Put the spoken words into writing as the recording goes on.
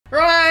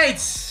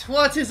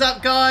What is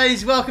up,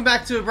 guys? Welcome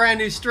back to a brand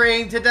new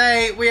stream.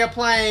 Today we are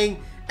playing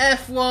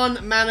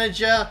F1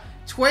 Manager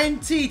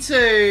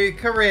 22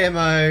 career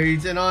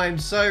mode, and I'm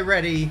so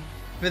ready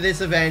for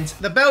this event.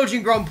 The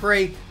Belgian Grand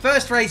Prix,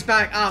 first race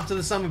back after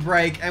the summer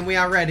break, and we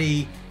are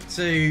ready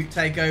to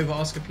take over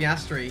Oscar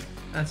Piastri.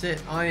 That's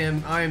it. I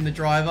am the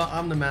driver.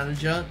 I'm the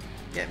manager.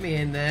 Get me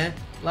in there.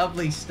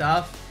 Lovely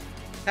stuff.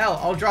 Hell,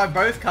 I'll drive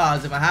both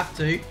cars if I have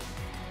to.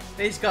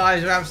 These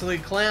guys are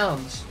absolute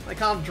clowns. They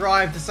can't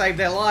drive to save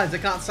their lives. They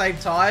can't save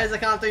tires. They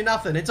can't do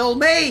nothing. It's all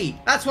me.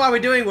 That's why we're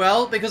doing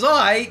well, because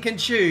I can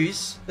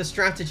choose the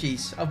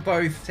strategies of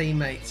both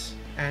teammates.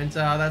 And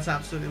that's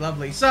absolutely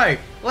lovely. So,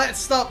 let's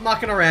stop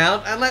mucking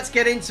around and let's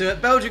get into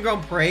it. Belgian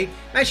Grand Prix.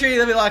 Make sure you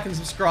leave a like and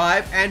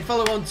subscribe and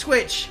follow on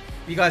Twitch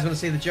if you guys want to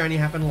see the journey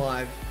happen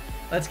live.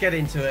 Let's get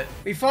into it.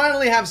 We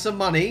finally have some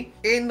money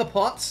in the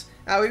pot.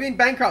 We've been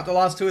bankrupt the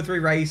last 2 or 3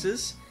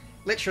 races.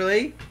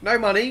 Literally, no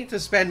money to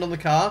spend on the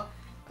car.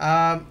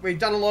 We've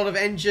done a lot of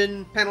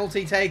engine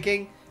penalty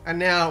taking, and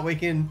now we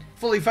can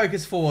fully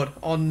focus forward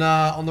on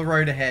the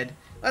road ahead.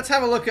 Let's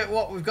have a look at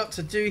what we've got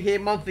to do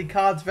here. Monthly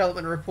car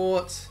development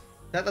reports.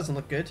 That doesn't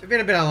look good. We've been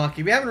a bit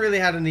unlucky. We haven't really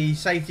had any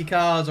safety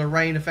cars or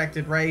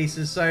rain-affected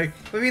races, so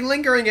we've been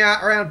lingering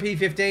out around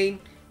P15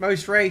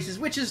 most races,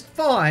 which is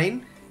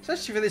fine,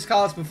 especially for this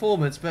car's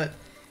performance. But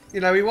you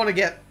know, we want to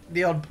get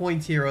the odd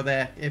point here or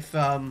there if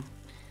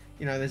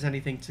you know, there's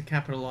anything to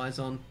capitalize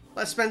on.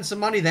 Let's spend some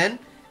money then.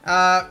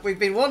 We've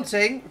been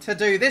wanting to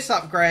do this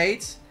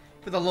upgrade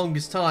for the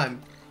longest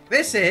time.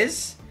 This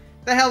is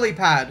the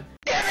HELIPAD.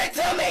 Give it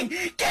to me!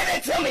 Give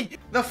it to me!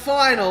 The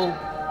final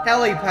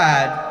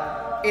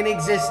HELIPAD in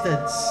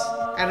existence.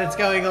 And it's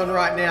going on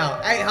right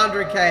now.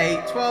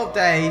 800k, 12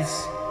 days,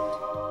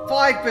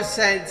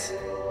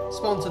 5%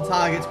 sponsor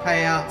targets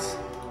payouts.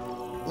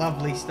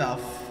 Lovely stuff.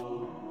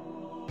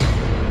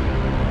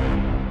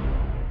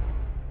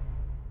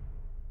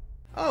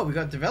 Oh, we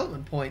got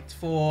development points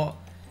for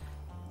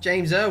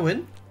James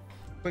Irwin.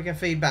 Quicker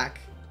feedback.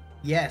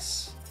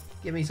 Yes.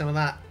 Give me some of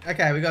that.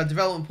 Okay, we got a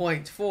development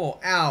point for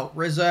our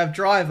reserve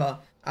driver.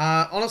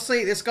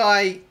 Honestly, this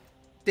guy,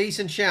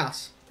 decent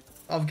shout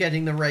of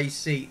getting the race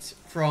seat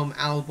from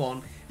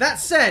Albon. That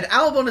said,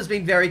 Albon has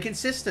been very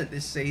consistent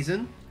this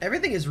season.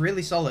 Everything is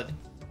really solid.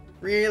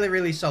 Really,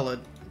 really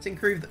solid. Let's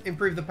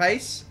improve the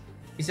pace.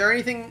 Is there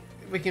anything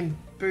we can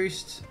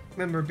boost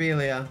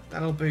memorabilia?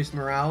 That'll boost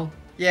morale.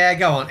 Yeah,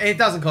 go on. It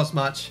doesn't cost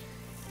much.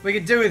 We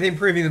could do with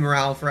improving the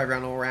morale for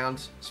everyone all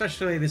around,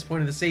 especially at this point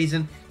of the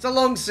season. It's a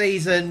long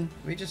season.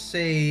 Let me just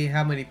see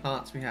how many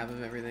parts we have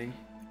of everything.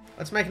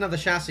 Let's make another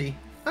chassis.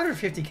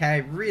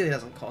 150k really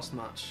doesn't cost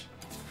much.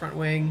 Front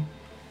wing.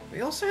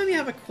 We also only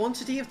have a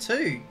quantity of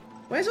 2.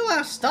 Where's all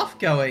our stuff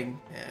going?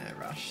 Yeah,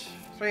 rush.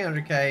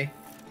 300k.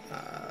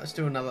 Let's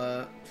do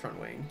another front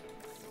wing.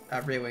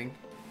 Rear wing.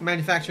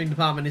 Manufacturing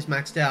department is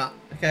maxed out.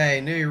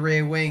 Okay, new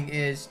rear wing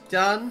is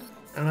done.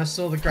 And I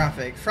saw the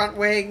graphic. Front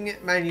wing,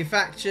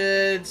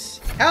 manufactured.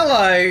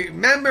 Hello!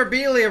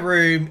 Memorabilia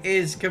room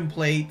is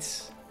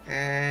complete.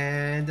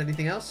 And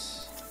anything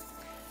else?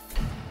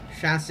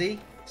 Chassis.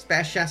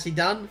 Spare chassis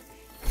done.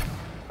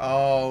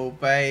 Oh,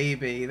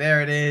 baby.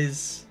 There it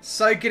is.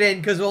 Soak it in,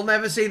 because we'll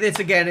never see this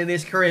again in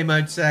this career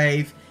mode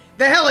save.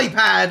 The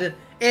HELIPAD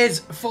is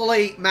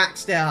fully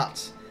maxed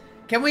out.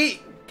 Can we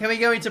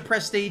go into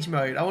prestige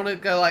mode? I want to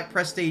go like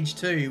prestige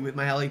 2 with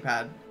my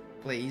HELIPAD,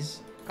 please.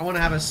 I want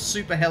to have a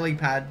super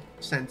HELIPAD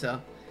center.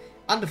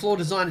 Underfloor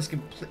design is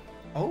complete.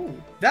 Oh,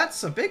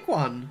 that's a big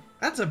one.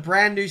 That's a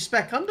brand new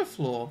spec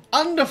underfloor.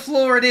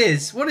 Underfloor it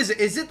is. What is it?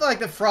 Is it like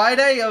the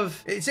Friday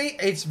of...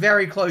 It's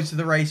very close to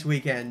the race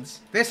weekends.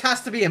 This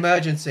has to be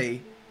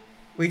emergency.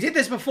 We did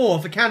this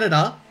before for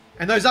Canada,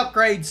 and those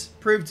upgrades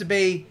proved to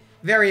be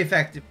very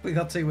effective. We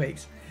got 2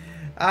 weeks.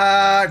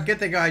 Good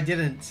thing I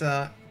didn't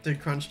do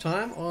crunch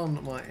time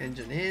on my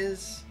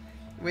engineers.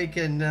 We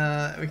can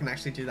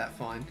actually do that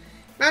fine.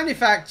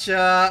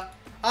 Manufacture,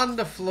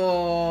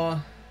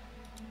 underfloor,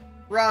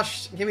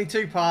 rush, give me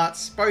 2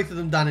 parts, both of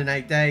them done in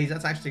 8 days.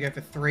 Let's actually go for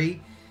 3,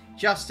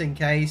 just in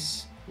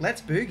case. Let's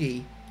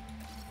boogie.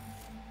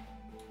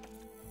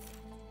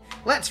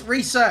 Let's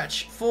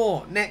research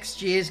for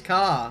next year's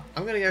car.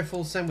 I'm going to go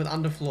full send with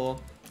underfloor.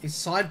 Is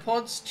side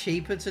pods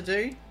cheaper to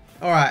do?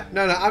 Alright,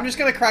 no, I'm just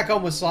going to crack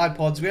on with side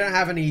pods. We don't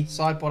have any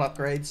side pod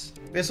upgrades.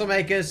 This will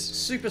make us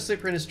super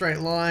slippery in a straight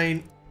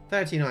line.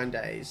 39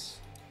 days.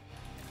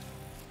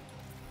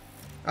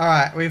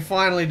 Alright, we've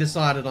finally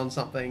decided on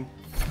something.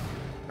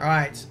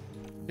 Alright,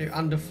 new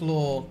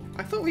underfloor.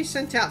 I thought we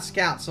sent out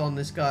scouts on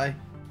this guy.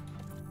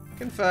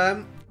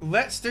 Confirm.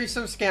 Let's do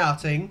some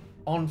scouting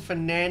on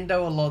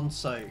Fernando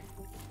Alonso.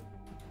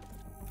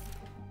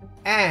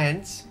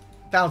 And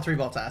Valtteri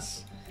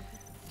Bottas.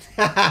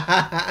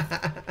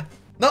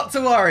 Not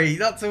to worry,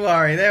 not to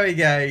worry. There we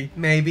go.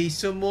 Maybe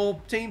some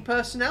more team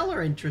personnel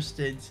are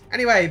interested.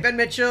 Anyway, Ben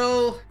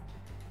Mitchell.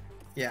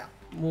 Yeah,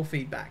 more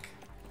feedback.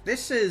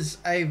 This is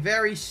a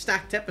very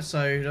stacked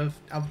episode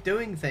of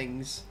doing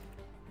things.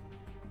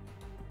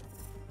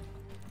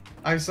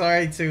 I'm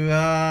sorry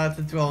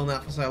to dwell on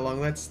that for so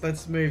long.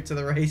 Let's move to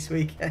the race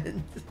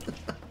weekend.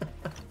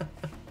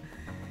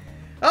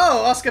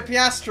 Oh, Oscar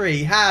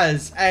Piastri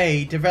has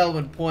a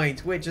development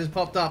point, which has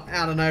popped up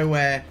out of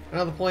nowhere.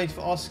 Another point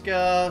for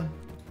Oscar.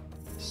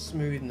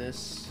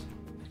 Smoothness.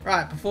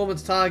 Right,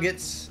 performance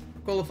targets.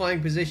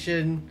 Qualifying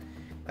position.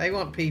 They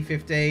want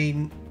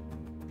P15.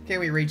 Can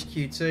we reach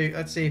Q2?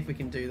 Let's see if we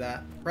can do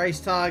that. Race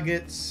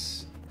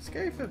targets. Let's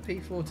go for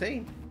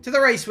P14. To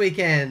the race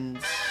weekend.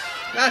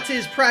 That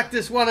is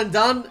practice 1 and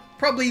done.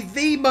 Probably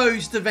the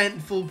most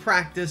eventful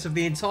practice of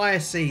the entire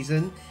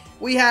season.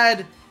 We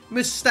had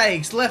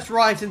mistakes left,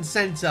 right, and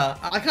center.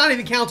 I can't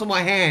even count on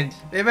my hand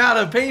the amount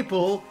of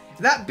people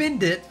that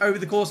binned it over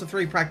the course of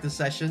 3 practice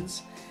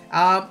sessions.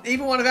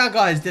 Even one of our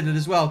guys did it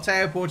as well,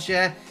 Teo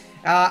Portier.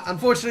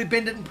 Unfortunately,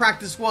 binned it in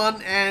practice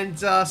 1 and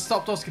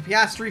stopped Oscar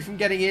Piastri from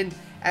getting in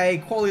a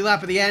quality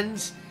lap at the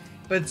end.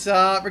 But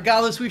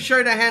regardless, we've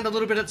showed our hand a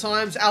little bit at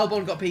times.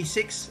 Albon got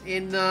P6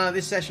 in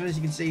this session, as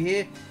you can see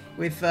here,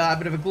 with a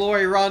bit of a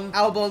glory run.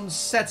 Albon's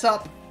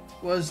setup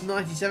was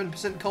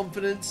 97%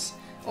 confidence.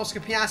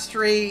 Oscar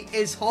Piastri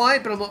is high,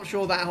 but I'm not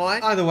sure that high.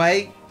 Either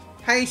way,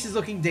 pace is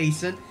looking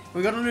decent.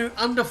 We've got a new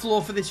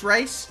underfloor for this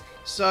race,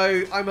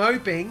 so I'm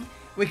hoping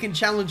we can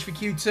challenge for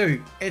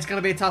Q2. It's going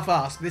to be a tough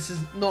ask. This is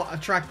not a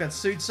track that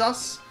suits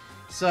us.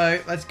 So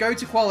let's go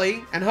to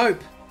quali and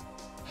hope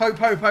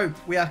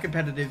we are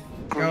competitive.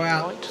 Go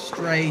out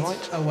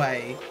straight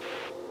away.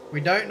 We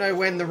don't know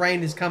when the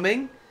rain is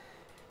coming,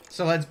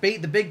 so let's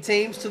beat the big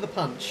teams to the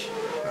punch.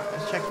 Right,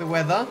 let's check the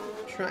weather.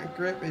 Track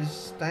grip is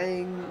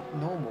staying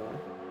normal.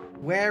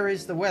 Where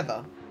is the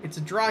weather? It's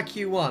a dry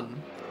Q1.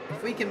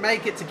 If we can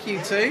make it to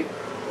Q2,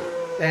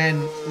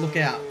 then look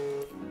out.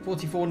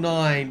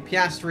 44.9,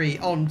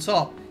 Piastri on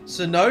top.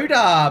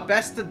 Sonoda,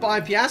 bested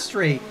by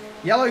Piastri.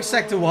 Yellow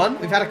sector 1,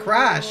 we've had a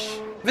crash.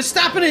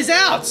 Verstappen is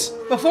out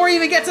before he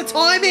even gets a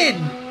time in.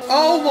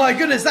 Oh my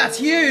goodness, that's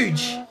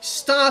huge.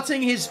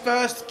 Starting his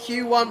first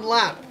Q1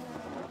 lap.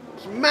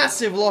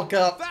 Massive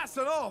lockup. That's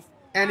an off.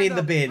 And in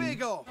the bin.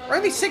 We're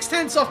only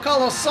 6/10 off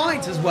Carlos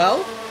Sainz as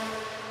well.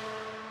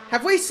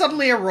 Have we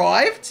suddenly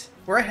arrived?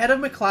 We're ahead of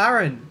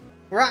McLaren.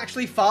 We're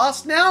actually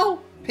fast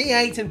now?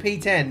 P8 and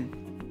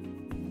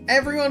P10.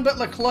 Everyone but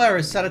Leclerc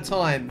has set a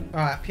time.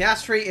 Alright,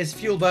 Piastri is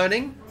fuel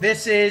burning.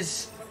 This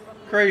is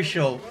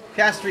crucial.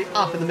 Piastri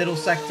up in the middle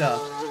sector.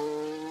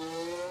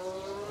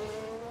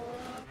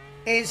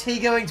 Is he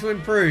going to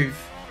improve?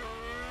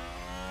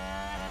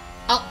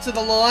 Up to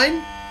the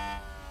line.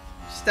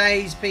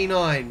 Stays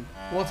P9.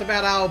 What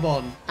about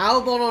Albon?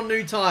 Albon on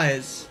new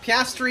tyres.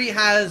 Piastri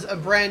has a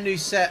brand new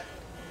set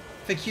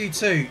for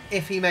Q2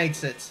 if he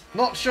makes it.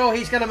 Not sure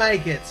he's going to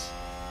make it.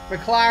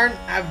 McLaren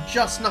have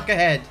just snuck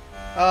ahead.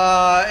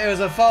 It was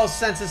a false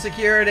sense of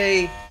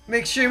security.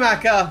 Mick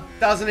Schumacher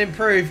doesn't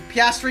improve.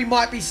 Piastri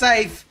might be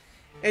safe.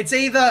 It's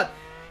either...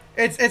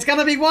 It's going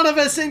to be one of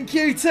us in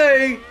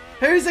Q2.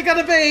 Who's it going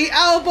to be?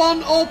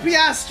 Albon or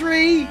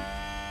Piastri?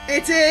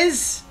 It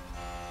is...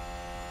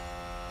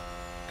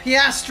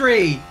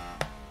 Piastri.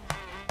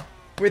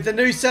 With the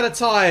new set of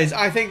tyres.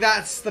 I think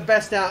that's the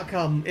best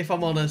outcome, if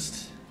I'm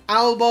honest.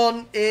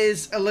 Albon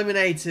is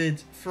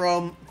eliminated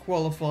from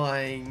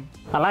qualifying.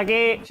 I like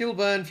it. Fuel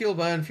burn, fuel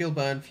burn, fuel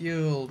burn,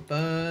 fuel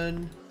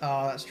burn.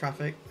 Oh, that's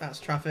traffic. That's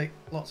traffic.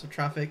 Lots of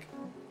traffic.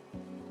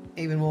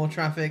 Even more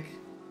traffic.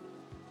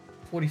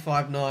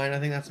 45.9. I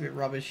think that's a bit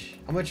rubbish.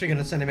 I'm literally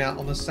going to send him out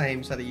on the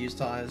same set of used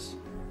tyres.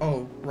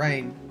 Oh,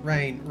 rain,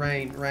 rain,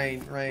 rain,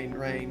 rain, rain,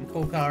 rain.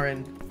 Pull car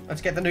in.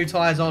 Let's get the new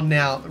tyres on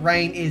now. The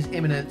rain is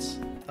imminent.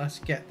 Let's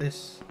get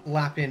this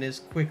lap in as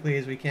quickly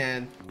as we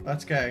can.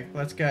 Let's go.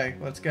 Let's go.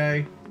 Let's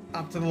go.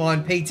 Up to the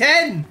line.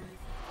 P10.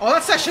 Oh,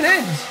 that session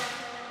ends.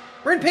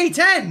 We're in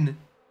P10.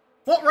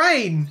 What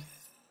rain?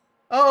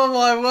 Oh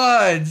my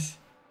word.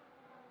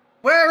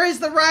 Where is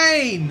the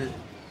rain?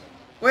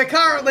 We're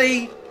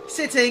currently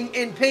sitting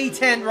in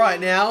P10 right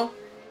now.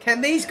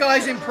 Can these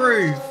guys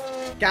improve?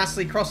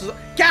 Gasly crosses.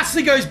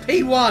 Gasly goes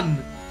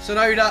P1.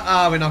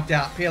 Sonoda. We're knocked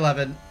out.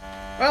 P11.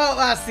 Well,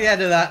 that's the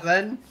end of that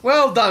then.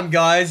 Well done,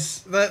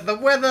 guys. The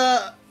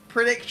weather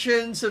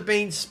predictions have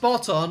been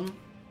spot on.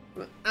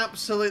 We're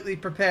absolutely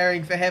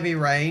preparing for heavy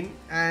rain.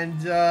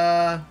 And,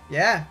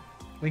 yeah.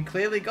 We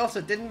clearly got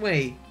it, didn't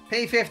we?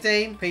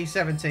 P15,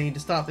 P17 to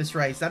start this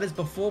race. That is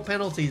before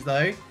penalties,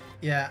 though.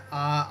 Yeah,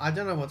 I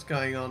don't know what's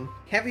going on.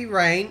 Heavy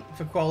rain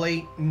for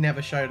quali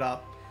never showed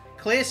up.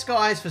 Clear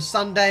skies for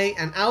Sunday,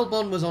 and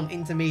Albon was on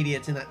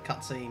intermediates in that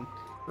cutscene.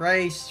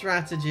 Race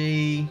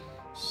strategy,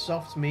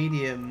 soft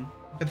medium.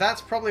 But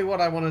that's probably what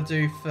I want to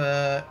do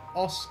for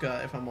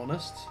Oscar, if I'm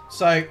honest.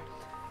 So,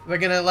 we're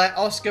going to let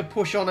Oscar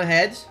push on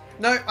ahead.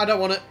 No, I don't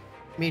want it.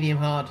 Medium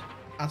hard.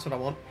 That's what I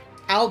want.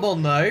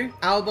 Albon, though.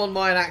 Albon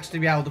might actually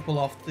be able to pull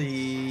off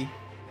the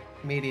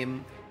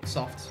medium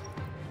soft.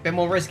 Bit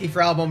more risky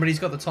for Albon, but he's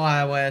got the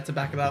tyre wear to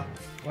back it up.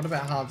 What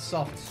about hard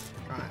soft?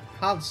 Alright,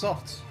 hard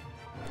soft.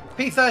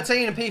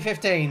 P13 and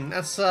P15.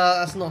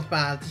 That's not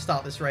bad to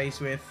start this race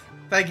with.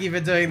 Thank you for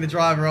doing the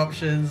driver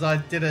options. I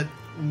didn't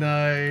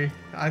know.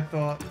 I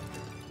thought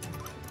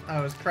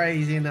I was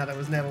crazy and that it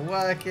was never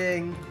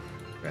working.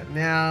 But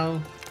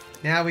now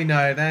we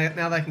know.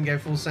 Now they can go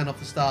full send off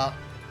the start.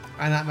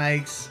 And that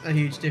makes a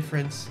huge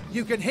difference.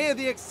 You can hear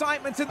the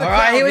excitement in the All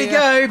right, crowd here we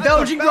go.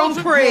 Belgian Grand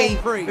Prix. Grand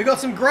Prix. We've got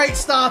some great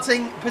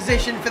starting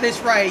position for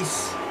this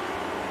race.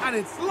 And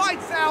it's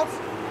lights out,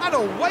 and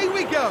away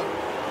we go.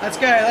 Let's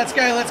go, let's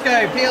go, let's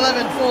go.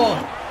 P11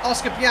 for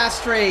Oscar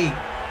Piastri.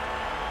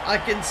 I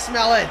can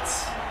smell it.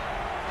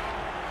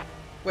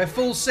 We're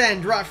full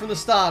send right from the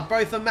start.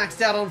 Both are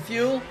maxed out on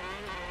fuel.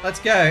 Let's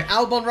go.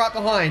 Albon right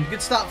behind.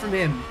 Good start from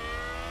him.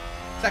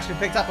 He's actually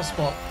picked up a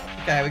spot.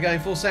 Okay, we're going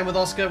full send with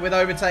Oscar with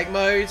overtake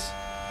mode.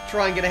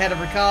 Try and get ahead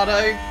of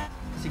Ricardo.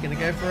 Is he going to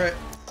go for it?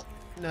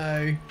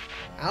 No.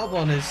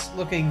 Albon is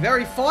looking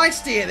very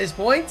feisty at this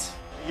point.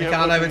 We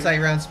can't overtake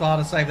around Spa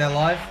to save their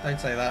life. Don't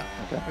say that.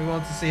 Okay. We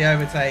want to see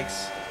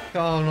overtakes.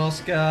 Come on,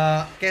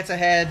 Oscar. Get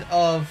ahead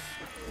of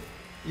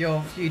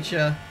your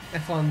future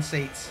F1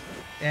 seats.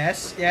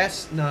 Yes,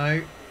 yes,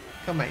 no.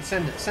 Come mate,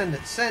 send it, send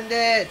it, send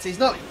it. He's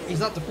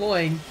not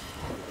deploying.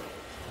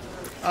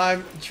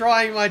 I'm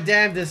trying my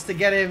damnedest to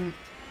get him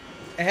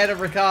ahead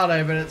of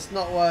Ricardo, but it's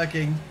not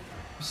working.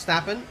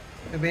 Verstappen.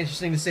 It'll be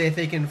interesting to see if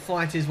he can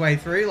fight his way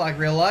through like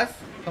real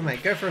life. Come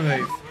mate, go for a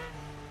move.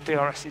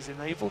 DRS is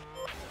enabled.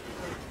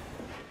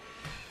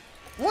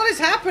 What is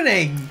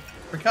happening?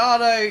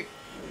 Ricardo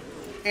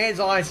is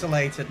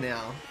isolated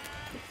now.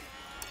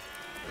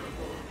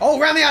 Oh,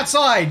 around the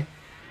outside.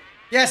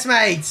 Yes,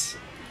 mate.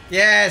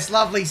 Yes,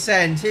 lovely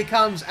send. Here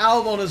comes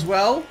Albon as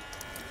well.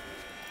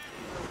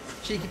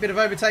 Cheeky bit of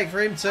overtake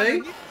for him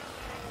too.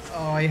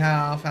 Oh, he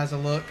has a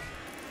look.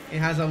 He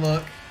has a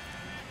look.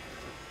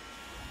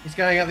 He's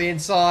going up the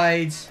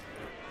inside.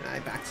 Nah, he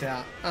backs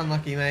out.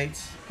 Unlucky,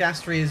 mate.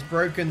 Piastri has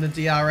broken the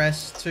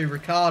DRS to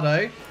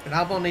Ricardo, but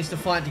Albon needs to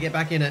fight to get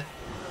back in it,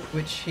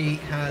 which he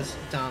has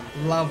done.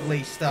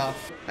 Lovely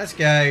stuff. Let's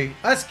go.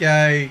 Let's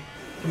go.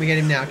 Can we get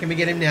him now? Can we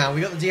get him now?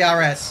 We got the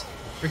DRS.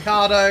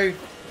 Ricardo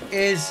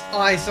is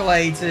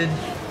isolated,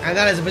 and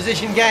that is a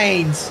position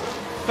gained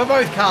for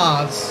both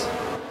cars.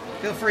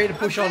 Feel free to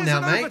push on now,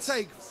 mate.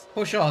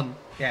 Push on.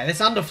 Yeah,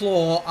 this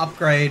underfloor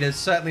upgrade has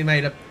certainly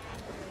made a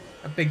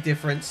big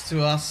difference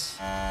to us.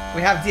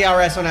 We have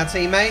DRS on our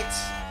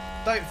teammates.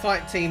 Don't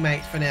fight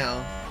teammates for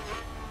now.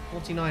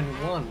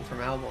 49.1 from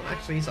Albon.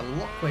 Actually, he's a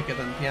lot quicker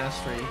than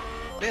Piastri.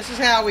 This is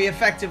how we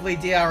effectively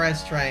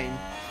DRS train.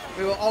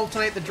 We will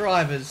alternate the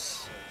drivers.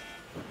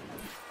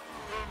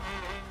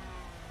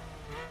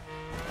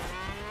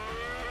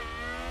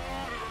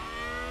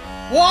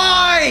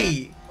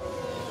 Why?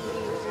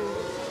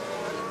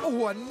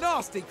 Oh, a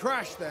nasty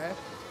crash there.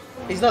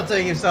 He's not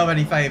doing himself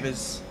any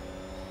favours.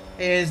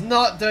 He is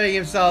not doing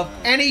himself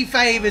any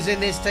favours in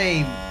this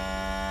team.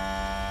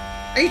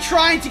 Are you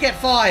trying to get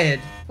fired?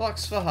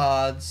 Box for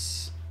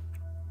hards.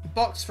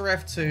 Box for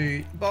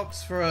F2.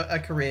 Box for a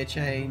career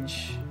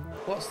change.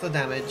 What's the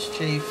damage,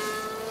 Chief?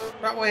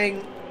 Right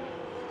wing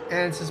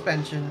and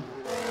suspension.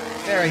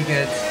 Very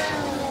good.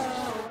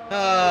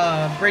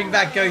 Bring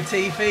back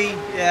Gotifi.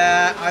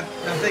 Yeah, I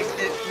think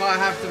it might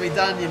have to be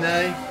done, you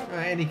know.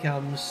 Right, in he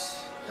comes.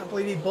 Can't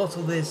believe he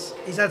bottled this.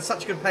 He's had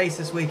such good pace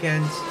this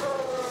weekend.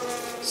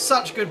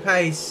 Such good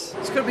pace.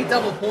 It's going to be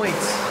double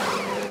points.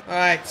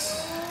 Alright,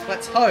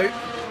 let's hope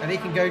that he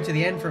can go to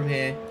the end from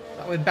here.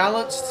 That we're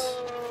balanced?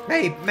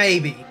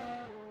 Maybe.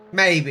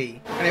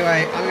 Maybe.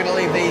 Anyway, I'm going to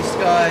leave these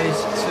guys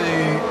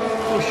to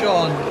push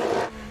on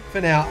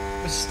for now.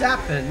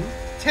 Verstappen,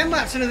 10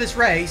 laps into this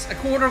race, a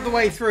quarter of the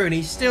way through, and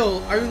he's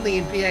still only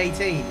in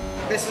P18.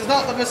 This is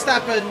not the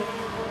Verstappen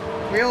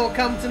we all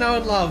come to know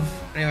and love.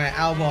 Anyway,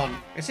 Albon.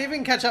 Let's see if we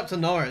can catch up to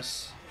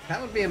Norris.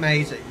 That would be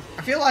amazing.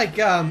 I feel like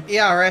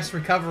ERS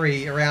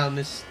recovery around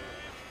this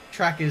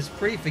track is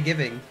pretty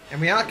forgiving.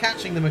 And we are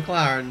catching the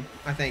McLaren,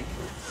 I think.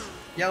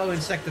 Yellow in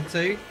Sector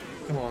 2.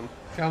 Come on.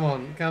 Come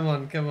on. Come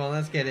on. Come on.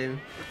 Let's get him.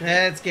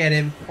 Let's get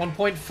him.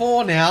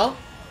 1.4 now.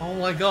 Oh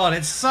my god.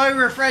 It's so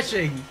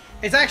refreshing.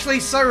 It's actually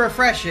so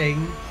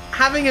refreshing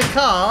having a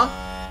car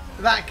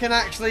that can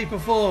actually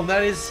perform.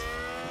 That is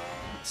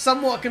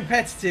somewhat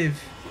competitive.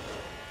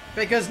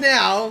 Because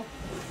now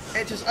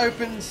it just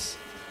opens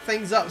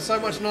things up so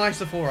much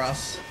nicer for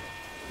us.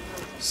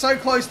 So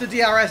close to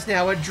DRS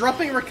now. We're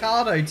dropping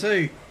Ricardo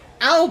too.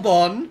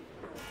 Albon.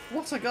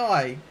 What a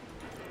guy.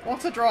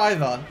 What a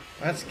driver.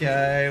 Let's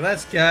go.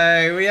 Let's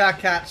go. We are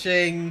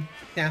catching.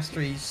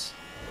 Piastri's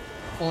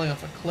falling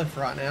off a cliff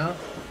right now.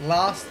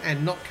 Last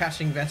and not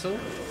catching Vettel.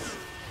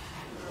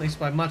 At least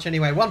by much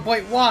anyway.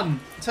 1.1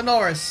 to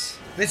Norris.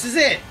 This is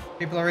it.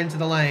 People are into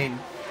the lane.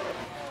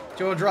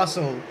 George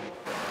Russell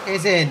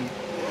is in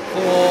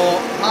for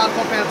hard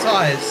compound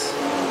tyres.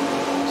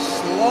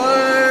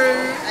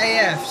 Slow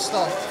AF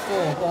stopped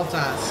for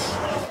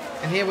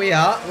Bottas. And here we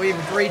are.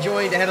 We've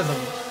rejoined ahead of them.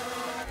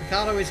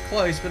 Ricardo is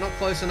close, but not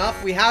close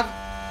enough. We have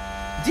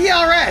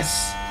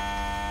DRS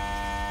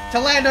to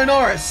Lando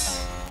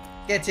Norris.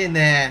 Get in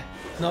there.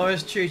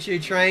 Norris choo-choo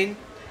train.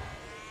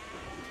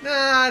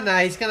 Nah,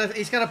 he's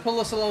gonna pull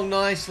us along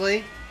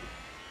nicely.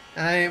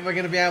 And we're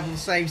gonna be able to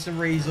save some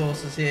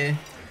resources here.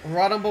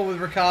 Right on board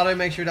with Ricardo.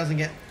 Make sure he doesn't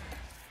get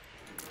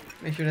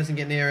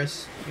near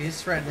us. He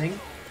is threatening.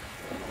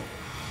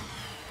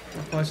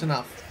 Not close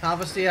enough.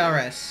 Harvest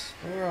DRS.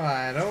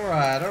 Alright,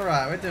 alright,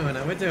 alright. We're doing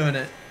it, we're doing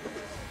it.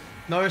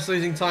 Norris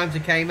losing time to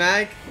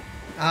K-Mag.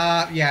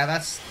 Yeah,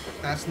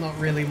 that's not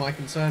really my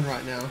concern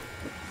right now.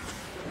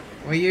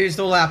 We used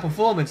all our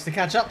performance to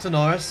catch up to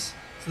Norris,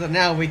 so that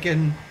now we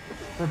can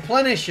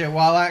replenish it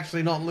while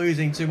actually not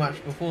losing too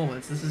much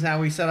performance. This is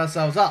how we set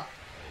ourselves up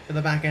for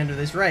the back end of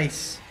this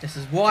race. This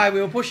is why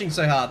we were pushing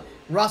so hard.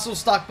 Russell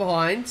stuck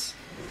behind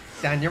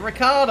Daniel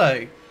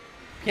Ricciardo.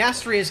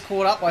 Piastri is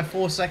caught up by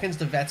 4 seconds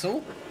to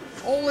Vettel.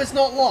 All is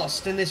not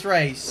lost in this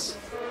race.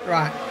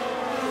 Right.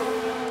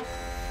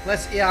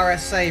 Less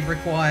ERS save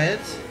required.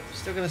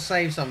 Still going to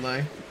save some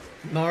though.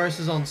 Norris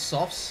is on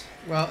softs.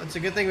 Well, it's a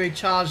good thing we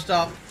charged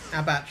up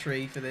our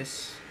battery for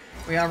this.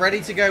 We are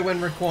ready to go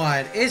when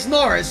required. Is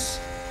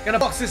Norris going to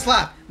box this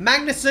lap?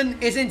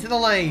 Magnussen is into the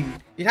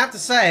lane. You'd have to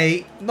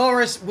say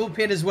Norris will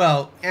pit as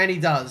well. And he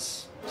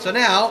does. So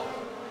now...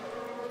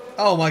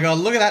 Oh my god,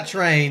 look at that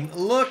train.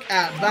 Look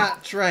at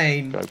that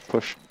train. Go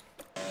push.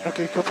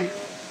 Okay, copy.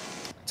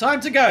 Time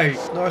to go.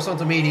 Norris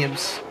onto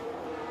mediums.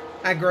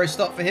 Aggro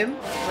stop for him.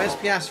 Where's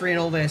Piastri in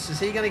all this? Is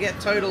he going to get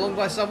towed along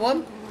by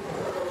someone?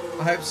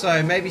 I hope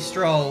so. Maybe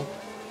Stroll.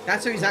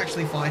 That's who he's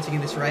actually fighting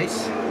in this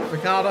race.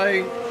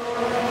 Ricciardo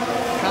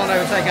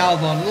will take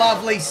Albon.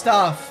 Lovely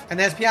stuff. And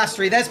there's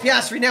Piastri. There's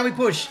Piastri. Now we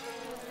push.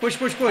 Push,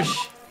 push,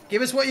 push.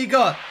 Give us what you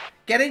got.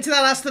 Get into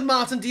that Aston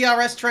Martin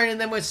DRS train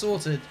and then we're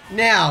sorted.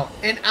 Now,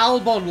 in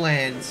Albon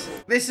land,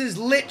 this is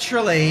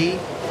literally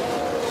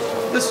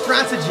the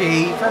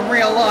strategy from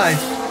real life.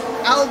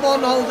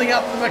 Albon holding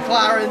up the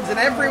McLarens and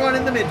everyone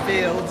in the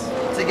midfield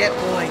to get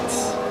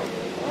points.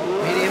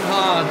 Medium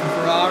hard for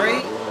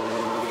Ferrari.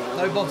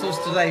 No bottles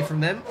today from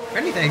them. If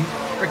anything,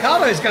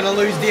 Ricciardo's going to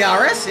lose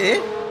DRS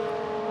here.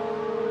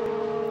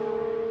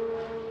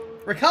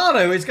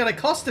 Ricciardo is going to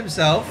cost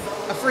himself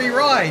a free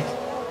ride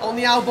on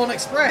the Albon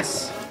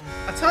Express.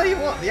 I tell you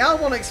what, the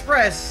Albon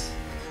Express...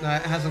 No,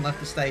 it hasn't left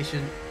the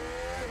station.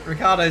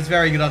 Ricciardo's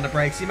very good under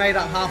brakes. He made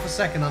up half a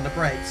second under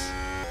brakes.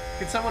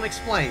 Could someone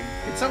explain?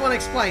 Could someone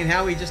explain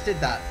how he just did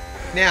that?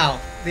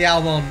 Now, the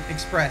Albon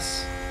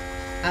Express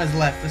has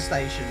left the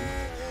station.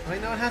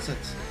 Wait, no, it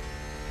hasn't.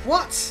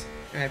 What?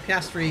 Okay,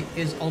 Piastri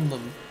is on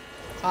them.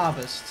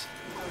 Harvest.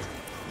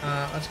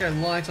 Let's go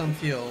light on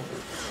fuel.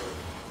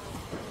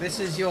 This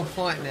is your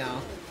fight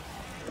now.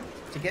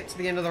 To get to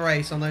the end of the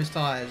race on those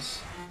tyres.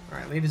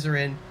 Alright, leaders are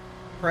in.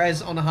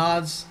 Perez on the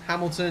hards.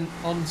 Hamilton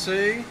on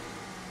 2.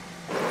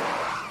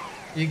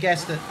 You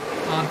guessed it.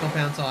 Hard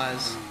compound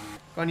tyres.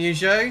 Guan Yu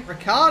Zhou.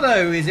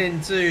 Ricciardo is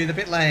into the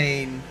pit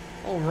lane.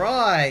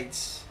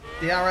 Alright.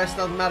 DRS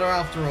doesn't matter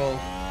after all.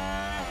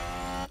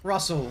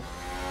 Russell.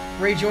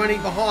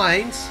 Rejoining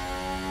behind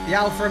the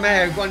Alfa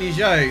Romeo Guan Yu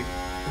Zhou.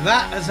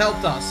 That has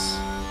helped us.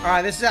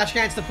 Alright, this is our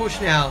chance to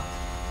push now.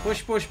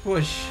 Push, push,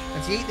 push.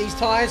 Let's eat these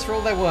tyres for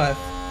all they're worth.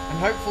 And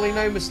hopefully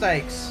no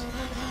mistakes.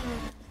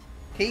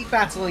 Keep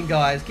battling,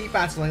 guys. Keep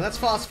battling. Let's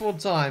fast forward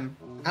time.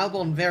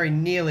 Albon very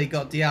nearly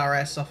got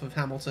DRS off of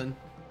Hamilton.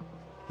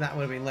 That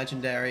would have been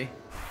legendary.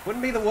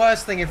 Wouldn't be the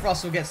worst thing if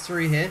Russell gets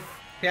through here.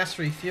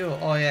 Piastri fuel.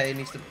 Oh yeah, he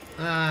needs to...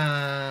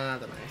 I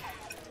don't know.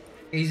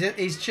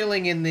 He's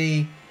chilling in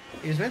the...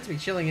 He was meant to be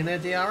chilling in their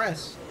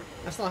DRS.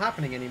 That's not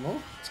happening anymore.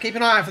 Let's keep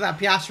an eye out for that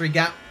Piastri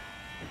gap.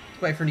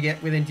 Let's wait for him to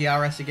get within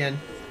DRS again.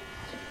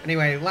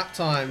 Anyway, lap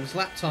times.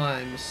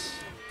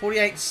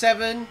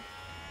 48.7.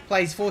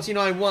 Plays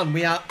 49.1.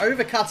 We are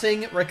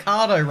overcutting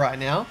Ricciardo right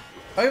now.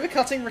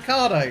 Overcutting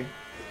Ricciardo.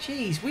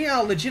 Jeez, we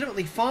are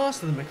legitimately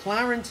faster than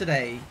McLaren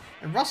today.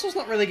 And Russell's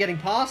not really getting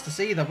past us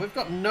either. We've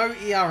got no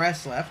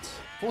ERS left.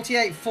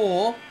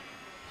 48.4.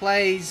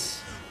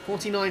 Plays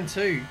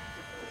 49.2.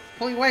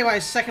 Pulling away by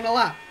a second a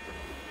lap.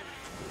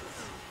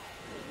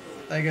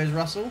 There goes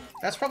Russell.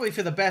 That's probably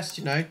for the best,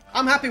 you know.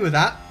 I'm happy with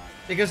that.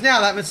 Because now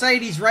that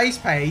Mercedes race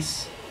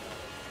pace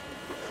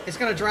is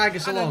going to drag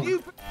us along. I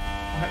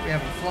hope we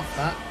haven't fluffed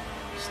that.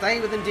 Stay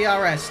within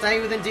DRS. Stay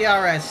within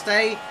DRS.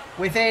 Stay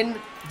within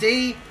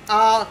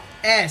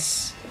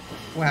DRS.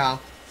 Wow.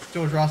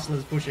 George Russell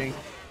is pushing.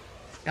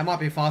 That might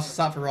be a faster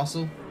start for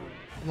Russell.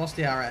 Lost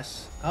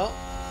DRS. Oh.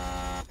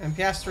 And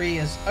Piastri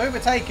has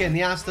overtaken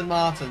the Aston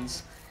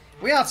Martins.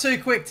 We are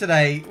too quick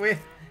today.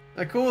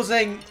 We're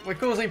causing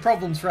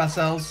problems for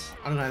ourselves.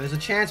 I don't know. There's a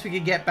chance we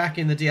could get back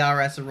in the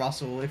DRS of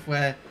Russell if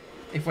we're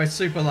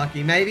super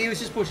lucky. Maybe he was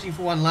just pushing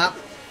for one lap.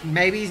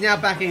 Maybe he's now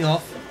backing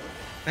off.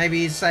 Maybe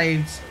he's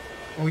saved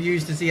or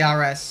used his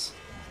DRS.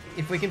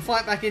 If we can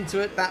fight back into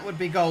it, that would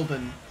be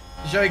golden.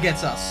 Zhou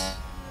gets us.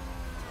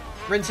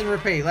 Rinse and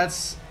repeat.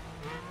 Let's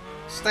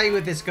stay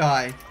with this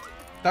guy.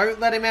 Don't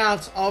let him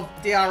out of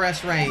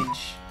DRS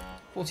range.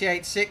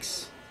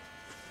 48.6.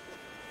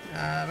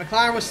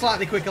 McLaren was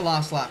slightly quicker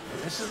last lap.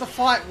 This is the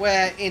fight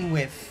we're in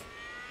with.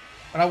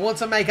 But I want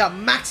to make up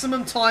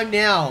maximum time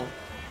now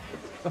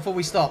before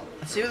we stop.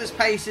 Let's see what this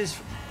pace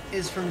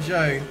is from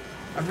Zhou.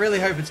 I really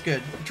hope it's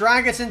good.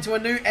 Drag us into a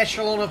new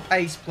echelon of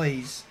pace,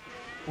 please.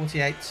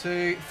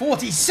 48.2.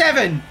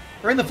 47!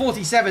 We're in the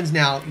 47s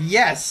now.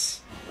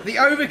 Yes! The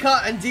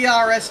overcut and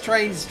DRS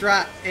train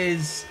strat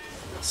is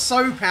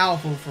so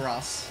powerful for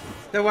us.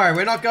 Don't worry,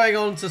 we're not going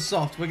on to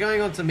soft. We're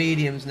going on to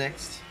mediums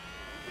next.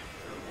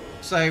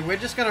 So we're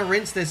just going to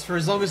rinse this for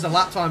as long as the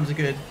lap times are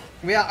good.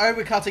 We are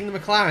overcutting the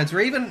McLarens.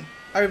 We're even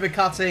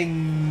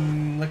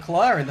overcutting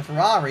Leclerc in the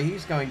Ferrari.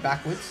 He's going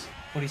backwards.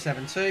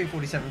 47.2,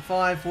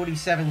 47.5,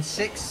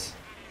 47.6.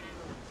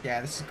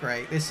 Yeah, this is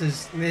great. This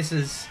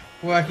is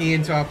working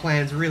into our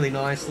plans really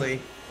nicely.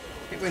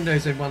 Hit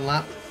windows in 1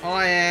 lap.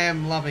 I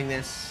am loving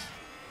this.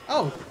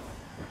 Oh,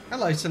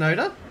 hello,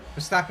 Tsunoda.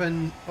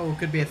 Verstappen. Oh,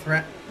 could be a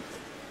threat.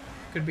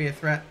 Could be a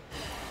threat.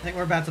 I think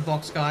we're about to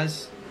box,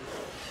 guys.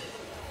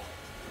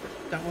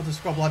 Don't want to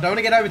squabble. I don't want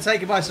to get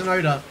overtaken by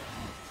Tsunoda.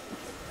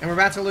 And we're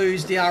about to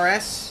lose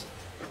DRS.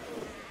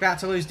 About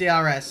to lose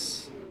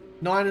DRS.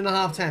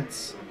 9.5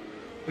 tenths.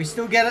 We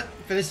still get it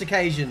for this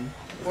occasion.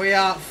 We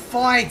are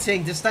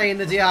fighting to stay in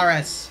the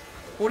DRS.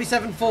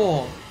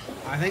 47.4.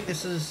 I think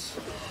this is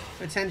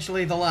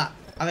potentially the lap.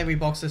 I think we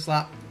box this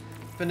lap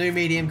for new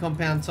medium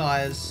compound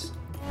tyres.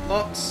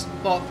 Box,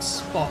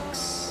 box,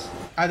 box.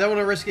 I don't want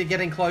to risk it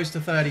getting close to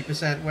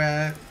 30%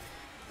 where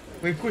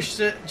we've pushed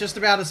it just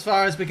about as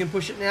far as we can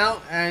push it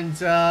now. And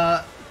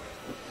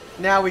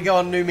now we go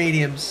on new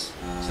mediums.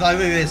 So like,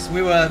 look at this.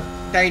 We were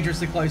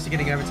dangerously close to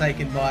getting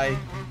overtaken by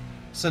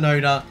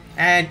Tsunoda.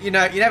 And, you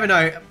know, you never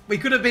know. We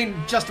could have been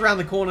just around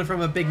the corner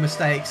from a big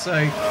mistake. So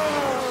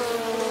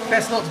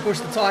best not to push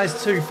the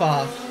tyres too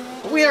far.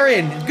 But we are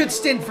in. Good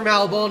stint from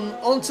Albon.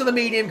 Onto the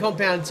medium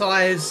compound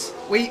tyres.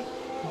 We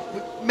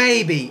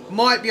maybe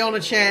might be on a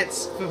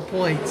chance for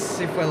points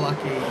if we're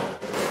lucky.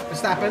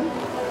 Verstappen.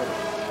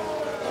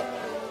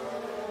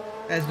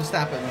 There's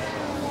Verstappen.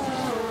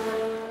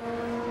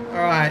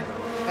 Alright.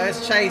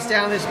 Let's chase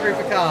down this group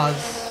of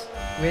cars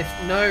with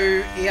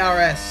no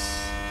ERS.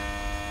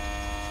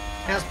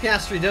 How's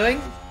Piastri doing?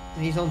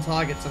 He's on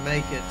target to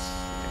make it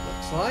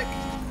looks like.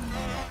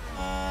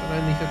 But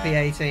only for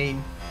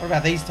P18. What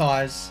about these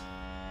tyres?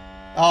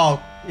 Oh,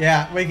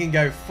 yeah, we can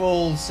go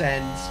full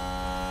send.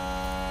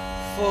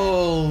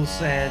 Full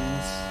send.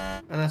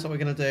 And that's what we're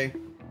going to do.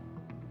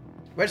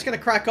 We're just going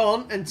to crack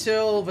on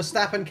until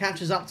Verstappen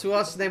catches up to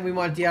us. Then we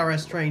might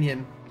DRS train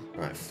him.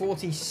 Alright,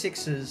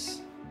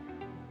 46s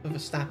for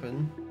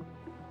Verstappen.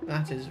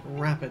 That is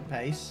rapid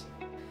pace.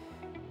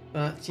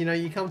 But, you know,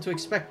 you come to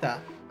expect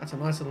that. That's a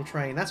nice little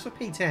train. That's for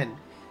P10.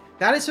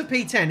 That is for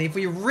P10. If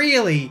we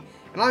really,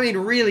 and I mean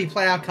really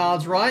play our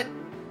cards right,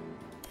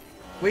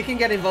 we can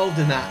get involved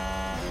in that.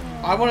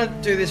 I want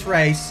to do this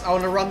race. I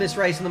want to run this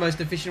race in the most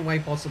efficient way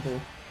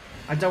possible.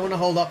 I don't want to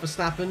hold up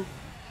Verstappen.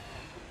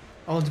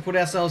 I want to put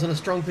ourselves in a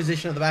strong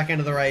position at the back end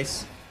of the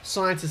race.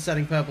 Science is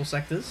setting purple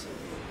sectors.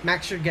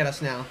 Max should get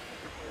us now.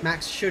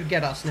 Max should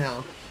get us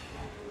now.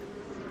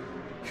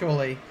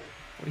 Surely.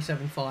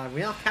 47.5.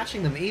 We are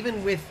catching them,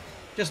 even with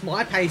just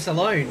my pace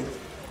alone.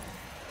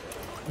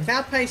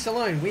 Without pace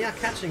alone, we are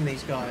catching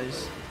these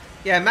guys.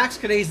 Yeah, Max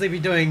could easily be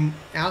doing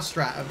our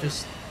strat of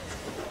just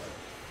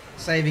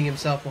saving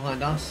himself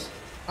behind us.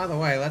 Either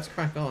way, let's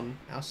crack on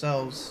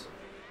ourselves.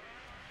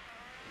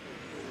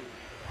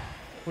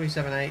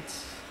 47.8.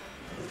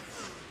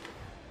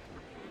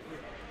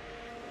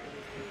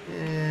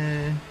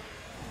 Yeah.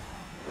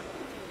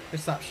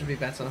 This lap should be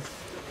better.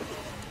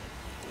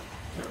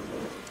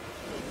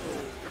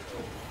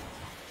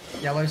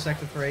 Yellow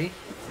sector 3.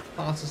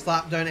 Fastest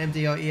lap. Don't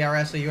empty your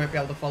ERS or you won't be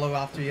able to follow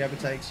after he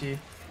overtakes you.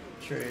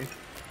 True.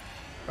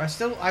 But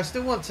I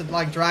still want to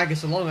like drag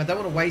us along. I don't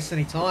want to waste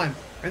any time.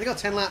 I've only got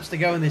 10 laps to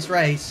go in this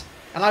race.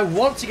 And I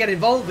want to get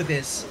involved with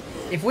this.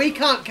 If we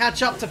can't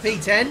catch up to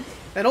P10,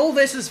 then all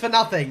this is for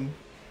nothing.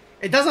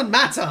 It doesn't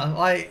matter.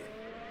 Like,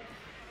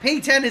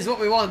 P10 is what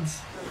we want.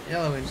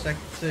 Yellow in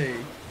sector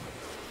 2.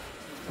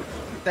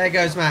 There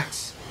goes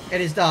Max.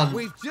 It is done.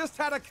 We've just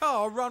had a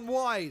car run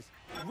wide.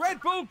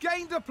 Red Bull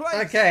gained a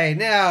place. Okay,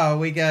 now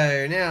we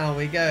go. Now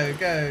we go.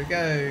 Go,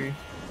 go.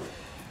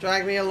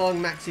 Drag me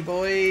along, Maxi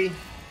boy.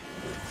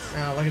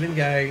 Oh, look at him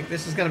go.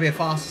 This is going to be a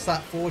fast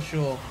lap for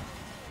sure.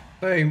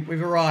 Boom,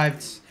 we've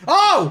arrived.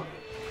 Oh!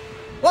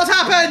 What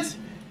happened?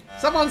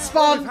 Someone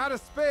spun. We've had a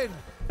spin.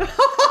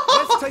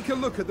 Let's take a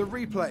look at the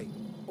replay.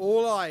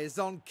 All eyes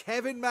on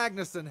Kevin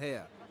Magnussen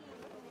here.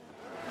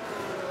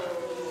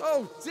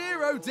 Oh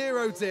dear, oh dear,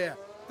 oh dear.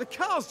 The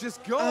car's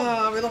just gone.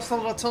 Oh, we lost a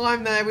lot of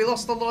time there. We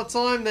lost a lot of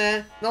time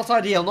there. Not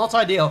ideal, not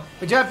ideal.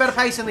 We do have better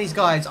pace than these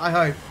guys, I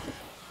hope.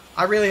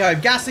 I really hope.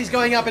 Gasly's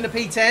going up into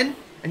P10,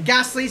 and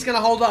Gasly's going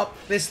to hold up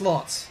this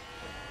lot.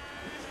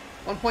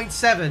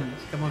 1.7.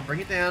 Come on,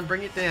 bring it down,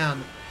 bring it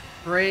down.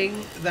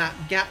 Bring that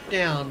gap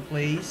down,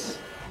 please.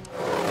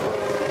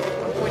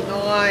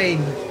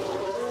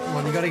 1.9. Come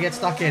on, you got to get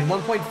stuck in.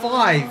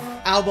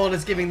 1.5. Albon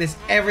is giving this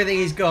everything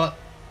he's got.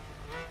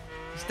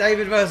 It's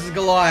David versus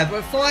Goliath.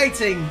 We're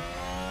fighting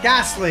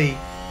Gasly,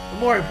 but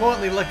more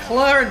importantly,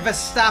 Leclerc and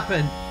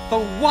Verstappen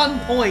for 1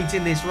 point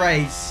in this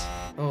race.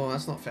 Oh,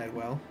 that's not fared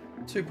well.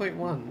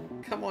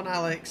 2.1. Come on,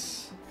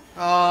 Alex.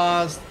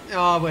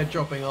 Oh, we're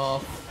dropping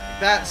off.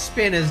 That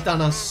spin has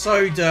done us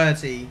so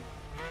dirty.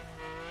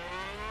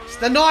 It's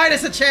denied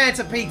us a chance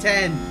at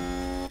P10.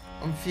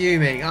 I'm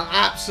fuming. I'm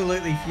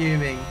absolutely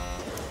fuming.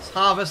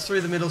 harvest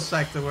through the middle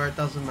sector where it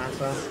doesn't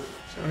matter.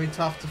 It's going to be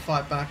tough to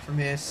fight back from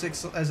here.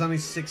 There's only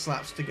 6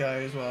 laps to go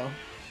as well.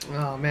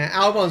 Oh man,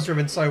 Albon's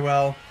driven so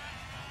well.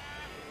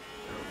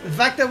 The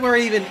fact that we're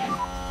even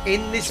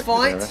in this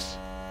fight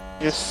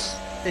Yes.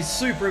 is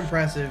super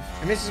impressive.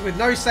 And this is with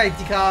no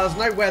safety cars,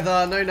 no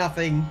weather, no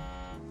nothing.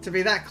 To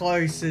be that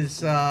close is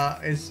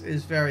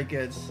very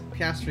good.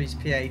 Piastri's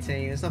P18.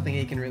 There's nothing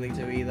he can really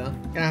do either.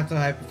 Gonna have to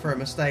hope for a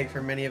mistake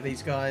from many of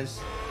these guys.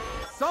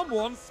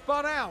 Someone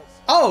spun out.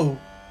 Oh!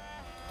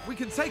 We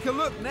can take a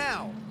look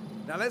now.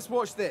 Now let's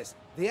watch this.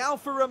 The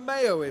Alfa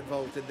Romeo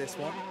involved in this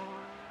one.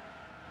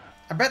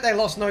 I bet they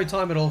lost no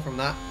time at all from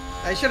that.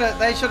 They should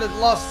have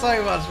lost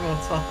so much more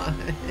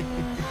time.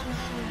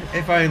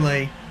 If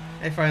only.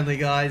 If only,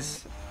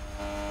 guys.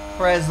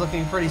 Perez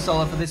looking pretty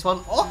solid for this one.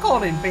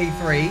 Ocon in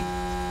P3.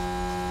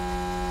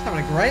 He's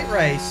having a great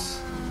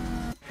race.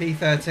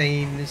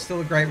 P13 is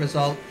still a great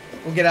result.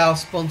 We'll get our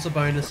sponsor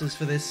bonuses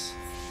for this.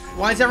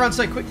 Why is everyone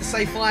so quick to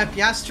say fire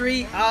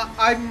Piastri?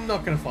 I'm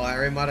not going to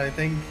fire him, I don't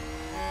think.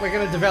 We're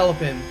going to develop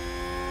him.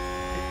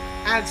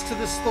 It adds to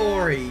the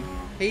story.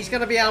 He's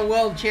going to be our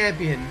world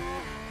champion.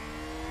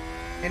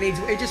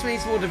 It just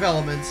needs more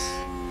developments.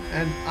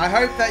 And I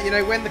hope that, you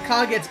know, when the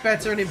car gets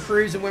better and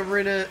improves and when we're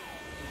in a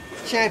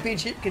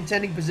championship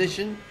contending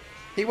position,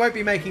 he won't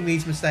be making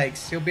these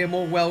mistakes. He'll be a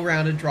more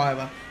well-rounded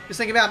driver. Just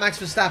think about Max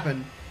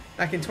Verstappen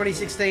back in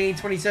 2016,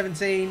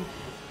 2017,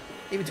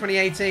 even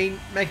 2018,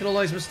 making all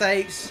those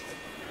mistakes.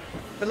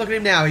 But look at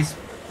him now. He's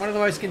one of the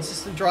most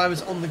consistent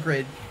drivers on the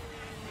grid.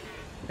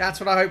 That's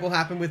what I hope will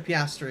happen with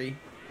Piastri.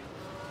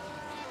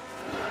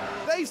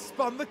 They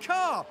spun the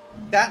car.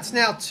 That's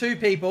now 2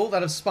 people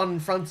that have spun in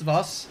front of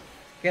us,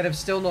 yet have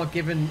still not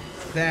given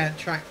their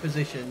track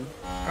position.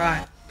 All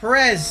right,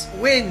 Perez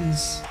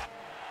wins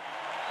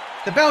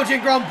the Belgian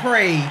Grand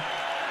Prix.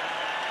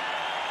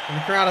 And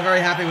the crowd are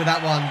very happy with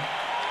that one.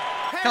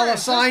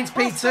 Carlos Sainz,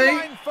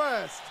 P2.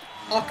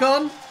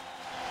 Ocon,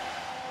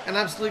 an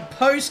absolute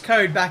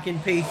postcode back in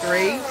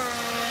P3.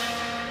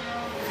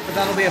 But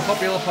that'll be a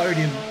popular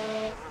podium.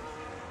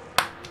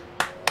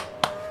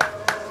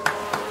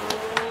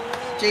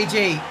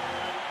 GG.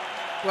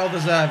 Well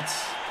deserved.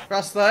 For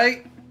us though,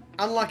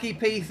 unlucky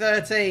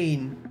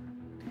P13.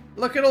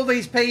 Look at all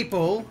these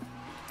people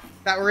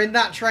that were in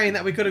that train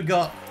that we could have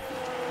got.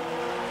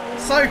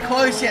 So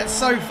close yet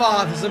so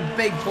far to some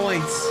big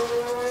points.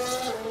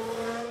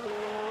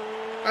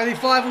 Only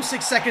 5 or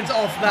 6 seconds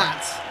off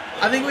that.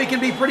 I think we can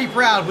be pretty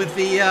proud with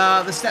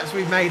the steps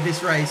we've made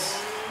this race.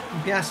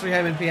 Piastri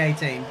home in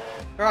P18.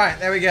 Alright,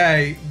 there we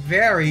go.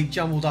 Very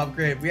jumbled up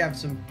grid. We have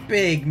some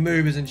big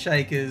movers and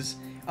shakers.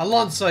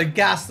 Alonso,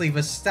 Gasly,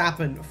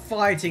 Verstappen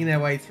fighting their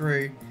way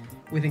through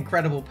with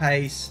incredible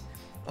pace.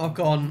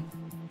 Ocon,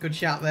 good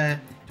shout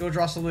there. George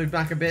Russell moved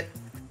back a bit.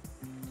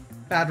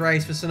 Bad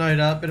race for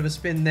Tsunoda. Bit of a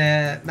spin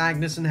there.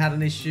 Magnussen had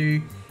an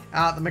issue.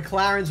 The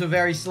McLarens were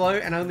very slow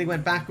and only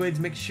went backwards.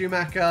 Mick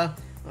Schumacher,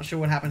 not sure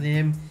what happened to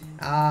him.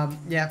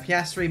 Yeah,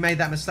 Piastri made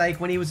that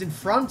mistake when he was in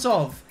front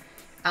of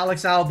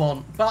Alex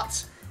Albon,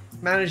 but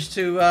managed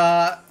to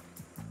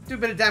do a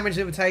bit of damage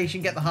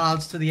limitation, get the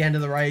hards to the end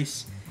of the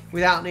race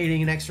without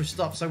needing an extra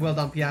stop. So well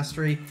done,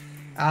 Piastri.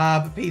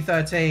 But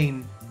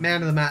P13,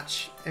 man of the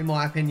match, in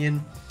my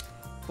opinion,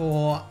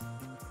 for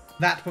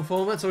that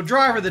performance, or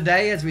driver of the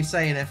day, as we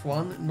say in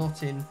F1,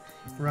 not in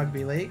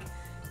rugby league.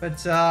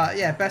 But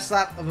yeah, best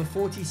lap of a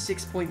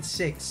 46.6.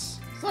 It's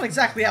not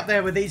exactly up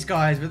there with these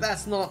guys, but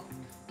that's not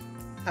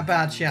a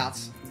bad shout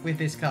with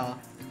this car.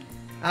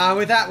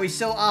 With that, we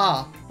still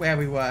are where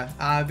we were.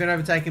 I've been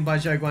overtaken by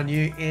Zhou Guan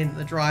Yu in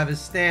the drivers'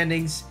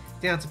 standings,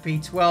 down to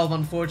P12,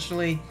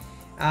 unfortunately.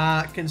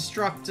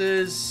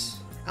 Constructors,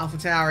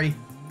 AlphaTauri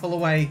pull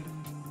away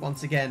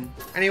once again.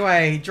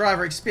 Anyway,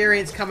 driver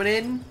experience coming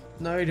in.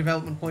 No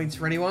development points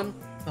for anyone.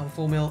 Another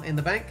 4 mil in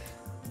the bank.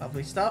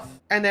 Lovely stuff.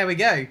 And there we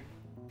go.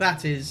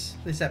 That is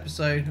this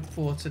episode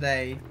for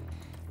today.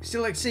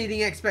 Still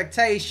exceeding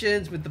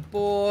expectations with the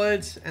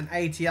board. An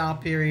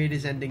ATR period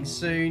is ending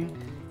soon.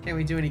 Can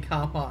we do any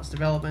car parts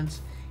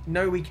development?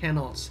 No, we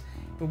cannot.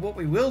 But what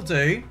we will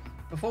do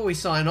before we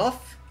sign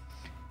off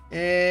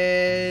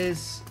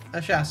is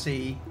a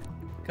chassis,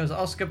 because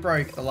Oscar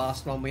broke the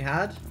last one we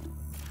had.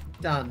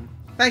 Done.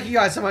 Thank you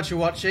guys so much for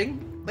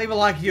watching. Leave a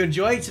like if you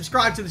enjoyed.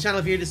 Subscribe to the channel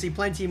if you want to see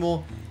plenty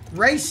more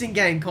racing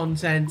game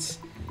content.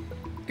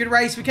 Good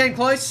race. We came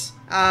close.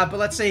 But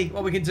let's see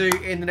what we can do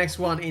in the next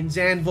one in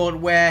Zandvoort,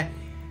 where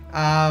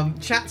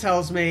chat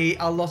tells me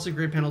a lot of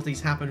grid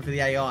penalties happen for the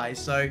AI.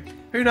 So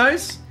who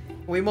knows?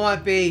 We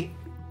might be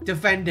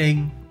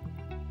defending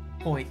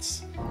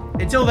points.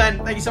 Until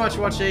then, thank you so much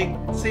for watching.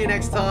 See you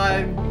next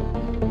time.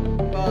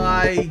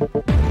 Bye.